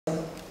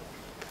Thank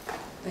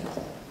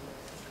you.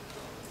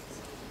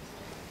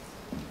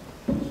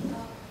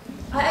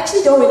 I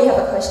actually don't really have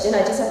a question, I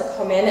just have a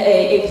comment,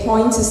 a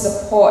point to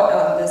support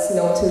this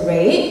no to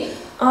rape.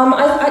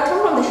 I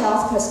come from the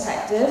health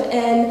perspective,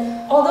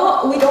 and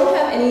although we don't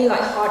have any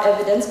hard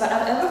evidence, but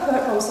I've ever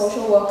heard from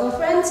social worker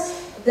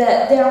friends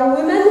that there are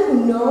women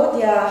who know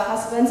their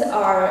husbands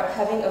are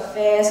having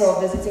affairs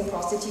or visiting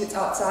prostitutes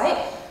outside,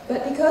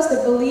 but because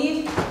they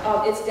believe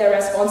it's their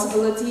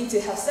responsibility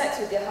to have sex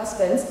with their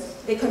husbands,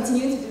 they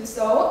continue to do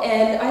so.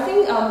 And I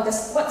think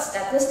what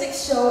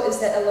statistics show is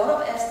that a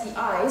lot of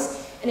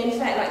STIs, and in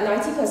fact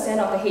 90%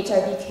 of the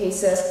HIV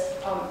cases,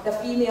 the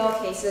female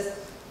cases,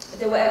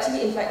 they were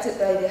actually infected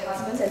by their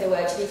husbands and they were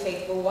actually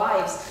faithful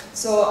wives.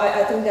 So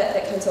I think that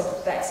kind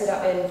of backs it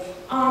up. And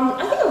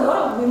I think a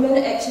lot of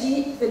women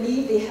actually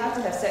believe they have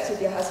to have sex with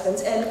their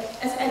husbands. And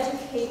as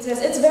educators,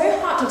 it's very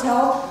hard to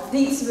tell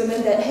these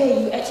women that,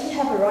 hey, you actually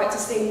have a right to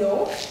say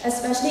no,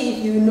 especially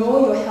if you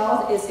know your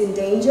health is in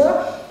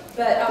danger.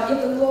 But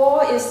if the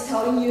law is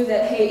telling you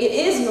that, hey, it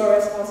is your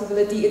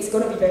responsibility, it's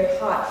going to be very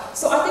hard.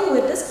 So I think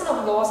with this kind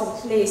of laws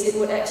in place, it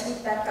would actually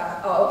back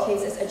up our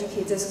case as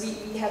educators.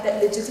 We have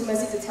that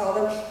legitimacy to tell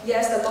them,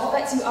 yes, the law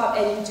backs you up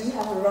and you do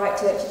have a right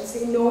to actually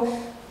say no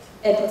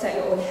and protect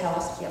your own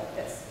health. Yeah,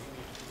 yes.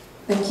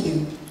 Thank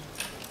you.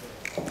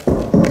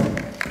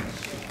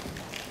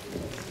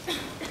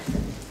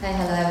 Hi,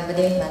 hello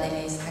everybody. My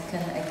name is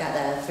Hakan. I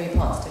got 3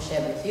 points to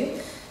share with you.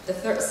 The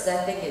first,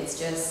 I think, is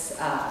just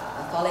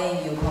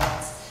following your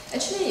points.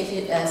 Actually,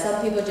 if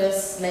some people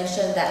just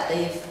mentioned that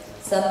if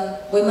some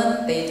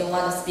women, they don't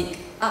want to speak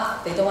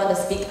up, they don't want to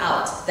speak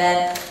out,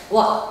 then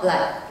what,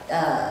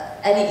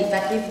 any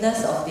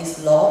effectiveness of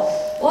this law?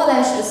 Well,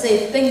 I should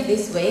say, think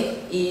this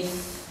way: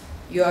 if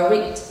you are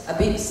raped,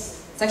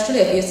 abused, sexually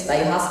abused by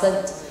your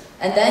husband,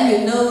 and then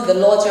you know the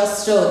law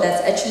just showed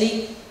that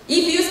actually,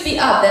 if you speak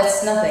up,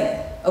 that's nothing.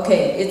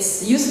 Okay,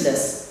 it's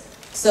useless.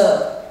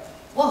 So,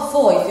 what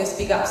for if you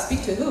speak up?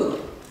 Speak to who?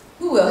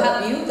 Who will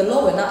help you? The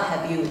law will not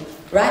help you,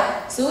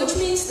 right? So which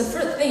means the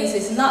first thing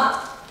is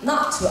not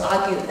to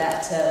argue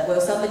that will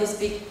somebody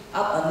speak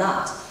up or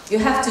not. You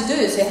have to do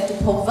is you have to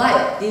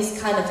provide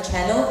this kind of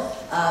channel,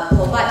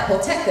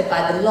 protected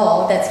by the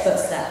law. That's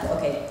first step.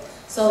 Okay.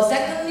 So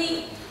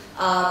secondly,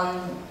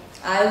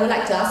 I would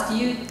like to ask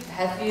you: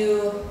 have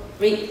you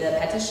read the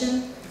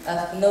petition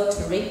of No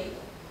to Rape?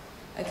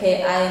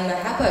 Okay, I'm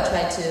happy I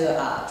tried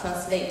to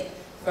translate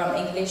from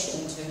English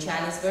into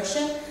Chinese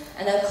version,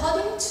 and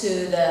according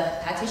to the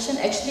petition,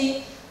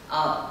 actually,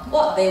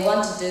 what they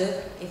want to do,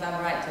 if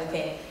I'm right,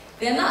 okay,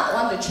 they're not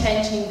want to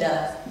changing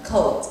the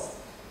code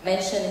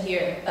mentioned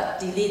here,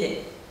 but delete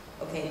it,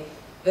 okay,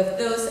 with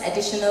those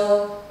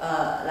additional,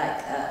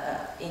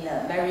 in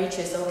a marriage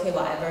is okay,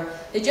 whatever.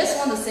 They just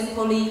want to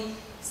simply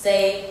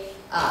say,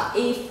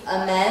 if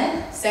a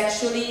man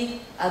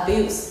sexually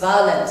abuse,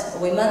 violent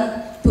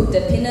women, put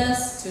the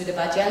penis to the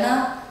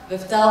vagina,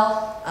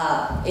 without,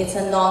 it's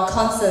a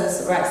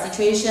non-consent right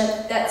situation,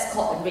 that's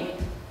called rape.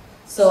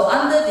 So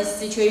under this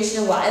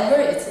situation, whatever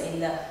it's in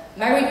the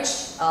marriage,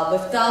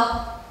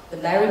 without the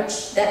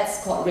marriage,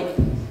 that's called rape.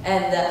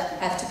 And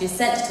have to be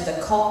sent to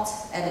the court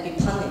and be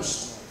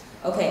punished.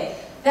 Okay,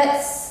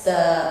 that's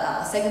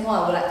the second one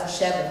I would like to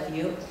share with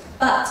you.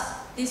 But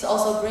this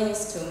also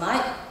brings to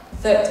my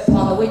third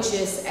point, which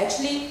is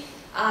actually,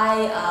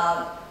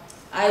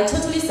 I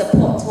totally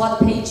support what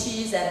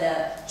Pages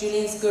and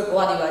Julian's group,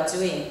 what you are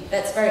doing.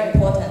 That's very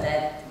important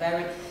and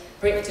very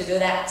brave to do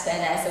that.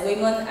 And as a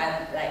woman,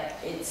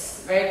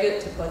 it's very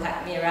good to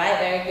protect me, right?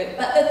 Very good.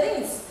 But the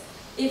thing is,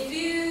 if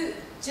you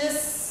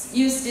just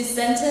use this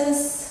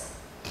sentence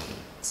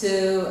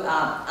to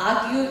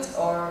argue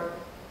or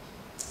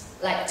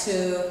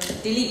to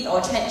delete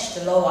or change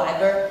the law,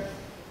 whatever,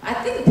 I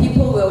think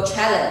people will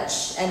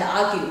challenge and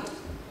argue.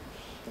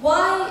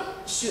 Why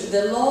should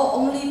the law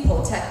only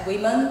protect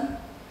women?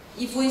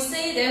 If we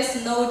say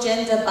there's no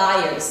gender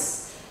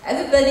bias,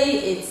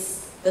 everybody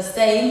is the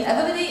same,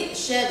 everybody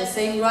share the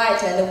same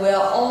right, and we're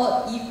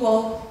all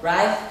equal,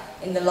 right,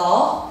 in the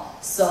law.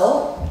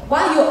 So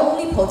why you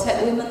only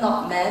protect women,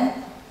 not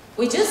men?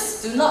 We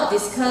just do not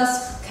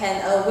discuss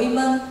can a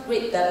woman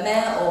rape the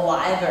man or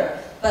whatever.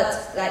 But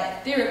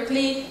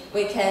theoretically,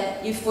 we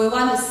can, if we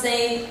want to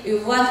say, if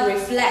we want to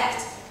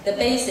reflect, the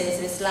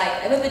basis is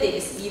everybody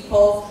is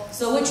equal,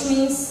 so which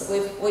means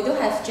we don't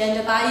have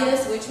gender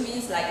bias, which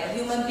means a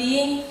human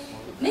being.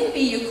 Maybe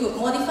you could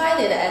modify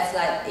it as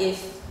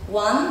if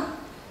one,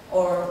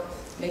 or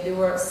maybe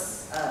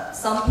worse,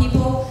 some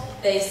people,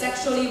 they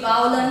sexually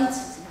violent,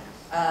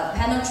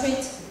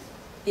 penetrate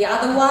the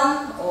other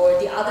one or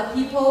the other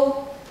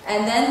people,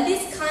 and then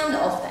this kind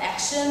of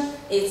action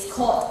is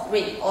called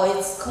rape, or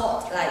it's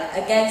called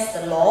against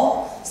the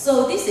law.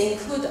 So this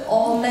include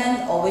all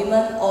men or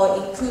women, or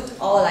include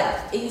all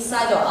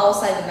inside or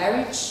outside the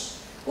marriage.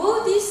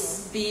 Will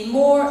this be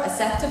more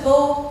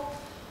acceptable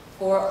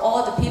for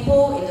all the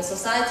people in the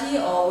society,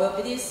 or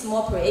will this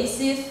more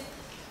pervasive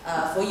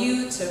for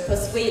you to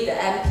persuade the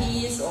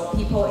MPs or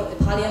people in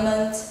the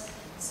parliament?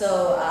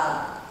 So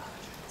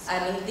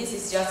I mean, this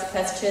is just a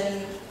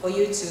question for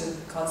you to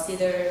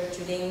consider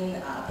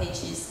during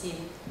Paige's team.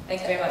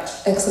 Thank you very much.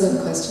 Excellent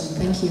question.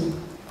 Thank you.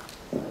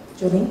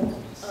 Jolene?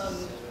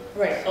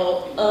 Right.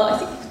 I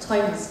think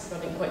time is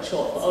running quite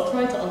short, but I'll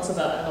try to answer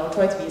that, and I'll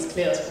try to be as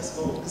clear as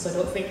possible, because I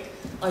don't think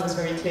I was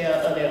very clear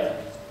earlier.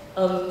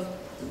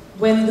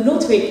 When the No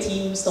to Rape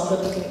team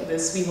started looking at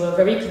this, we were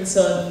very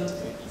concerned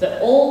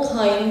that all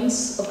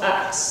kinds of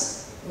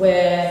acts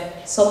where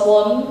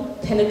someone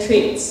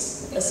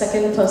penetrates a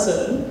second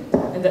person,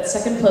 and that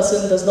second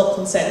person does not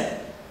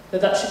consent,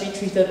 that should be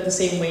treated the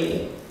same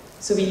way.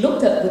 So we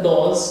looked at the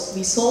laws,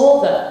 we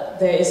saw that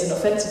there is an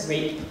offence of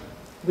rape,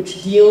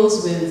 which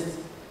deals with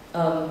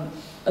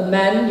a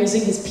man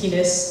using his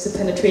penis to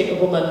penetrate a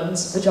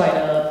woman's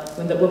vagina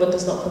when the woman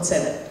does not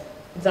consent.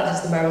 That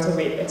has the marital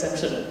rape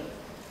exemption.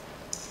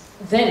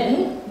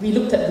 Then we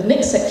looked at the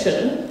next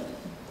section,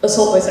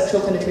 assault by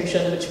sexual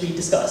penetration, which we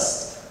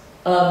discussed,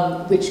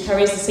 which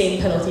carries the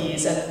same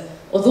penalties. And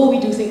although we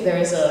do think there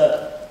is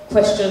a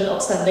question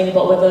outstanding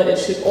about whether it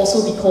should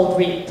also be called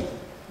rape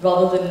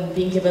rather than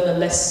being given a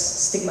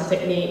less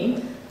stigmatic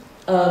name,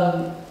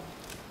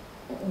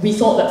 we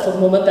thought that for the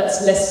moment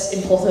that's a less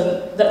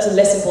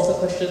important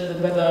question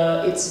than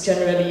whether it's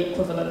generally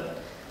equivalent.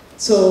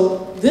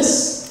 So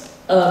this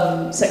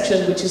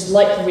section, which is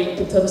like rape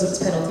in terms of its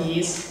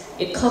penalties,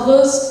 it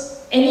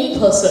covers any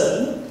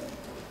person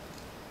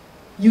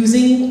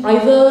using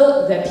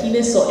either their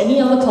penis or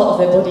any other part of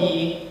their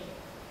body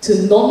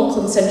to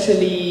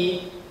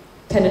non-consensually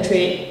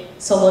penetrate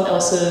someone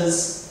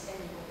else's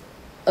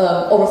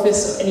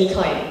orifice of any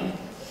kind.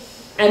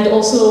 And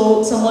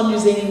also someone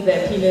using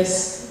their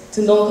penis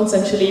to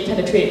non-consensually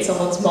penetrate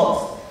someone's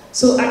mouth.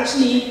 So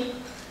actually,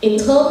 in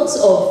terms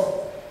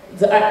of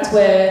the act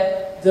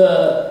where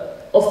the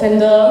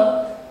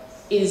offender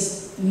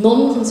is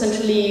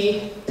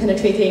non-consensually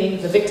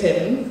penetrating the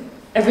victim,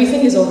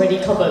 everything is already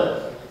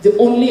covered. The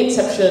only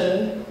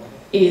exception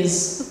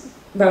is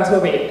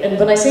marital rape. And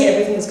when I say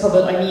everything is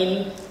covered, I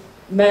mean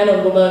man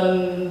on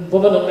woman,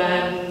 woman on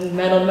man,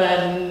 man on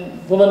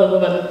man, woman on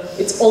woman.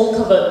 It's all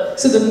covered.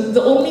 So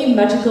the only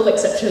magical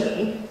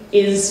exception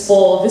is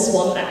for this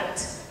one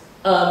act.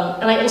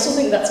 And I also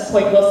think that's a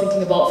point worth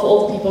thinking about for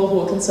all the people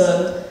who are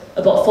concerned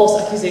about false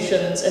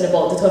accusations and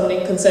about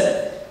determining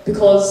consent,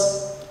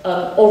 because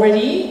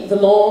already the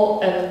law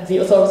and the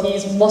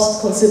authorities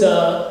must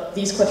consider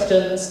these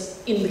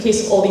questions in the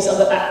case of all these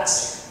other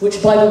acts,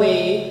 which, by the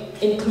way,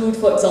 include,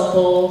 for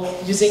example,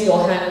 using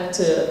your hand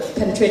to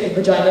penetrate the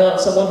vagina of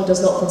someone who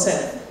does not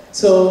consent.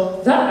 So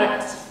that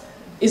act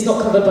is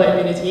not covered by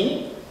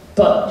immunity,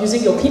 but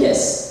using your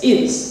penis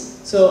is.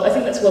 So I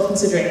think that's worth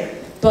considering.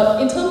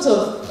 But in terms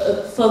of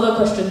a further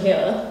question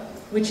here,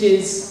 which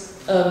is,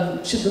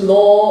 should the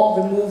law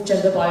remove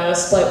gender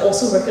bias by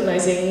also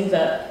recognizing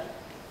that,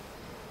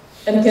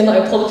 and again, I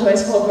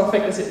apologize for how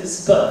graphic this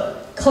is, but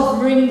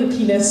covering the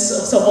penis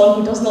of someone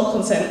who does not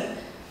consent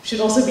should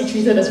also be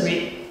treated as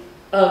rape.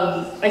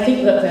 I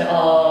think that there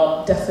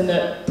are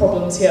definite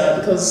problems here,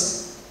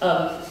 because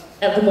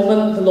at the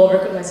moment the law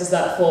recognizes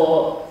that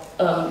for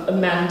a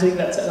man doing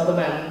that to another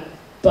man,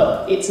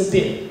 but it's a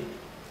bit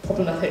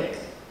problematic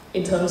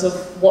in terms of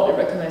what it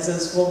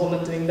recognizes for a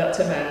woman doing that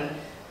to a man.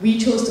 We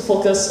chose to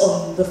focus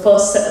on the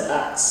first set of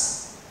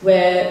acts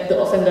where the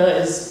offender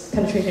is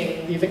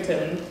penetrating the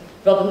victim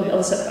rather than the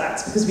other set of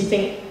acts, because we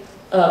think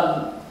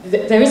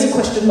there is a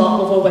question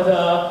mark over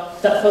whether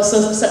that first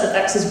set of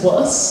acts is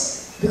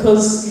worse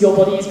because your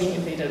body is being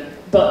invaded.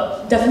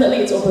 But definitely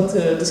it's open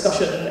to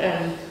discussion,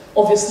 and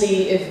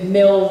obviously if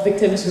male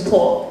victims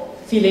report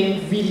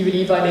feeling really,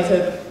 really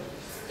violated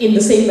in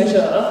the same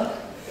measure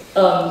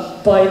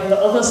by the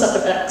other set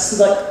of acts,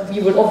 like,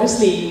 we would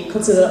obviously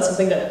consider that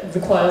something that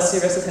requires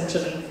serious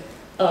attention.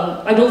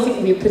 I don't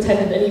think we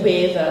pretend in any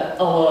way that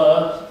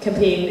our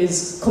campaign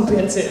is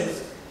comprehensive.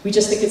 We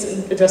just think it's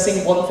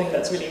addressing one thing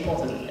that's really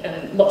important,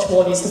 and much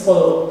more needs to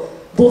follow,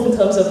 both in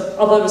terms of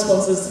other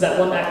responses to that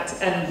one act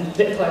and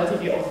the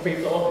entirety of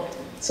rape law.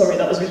 Sorry,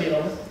 that was really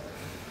long.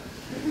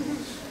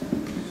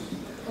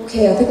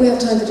 Okay, I think we have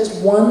time for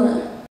just one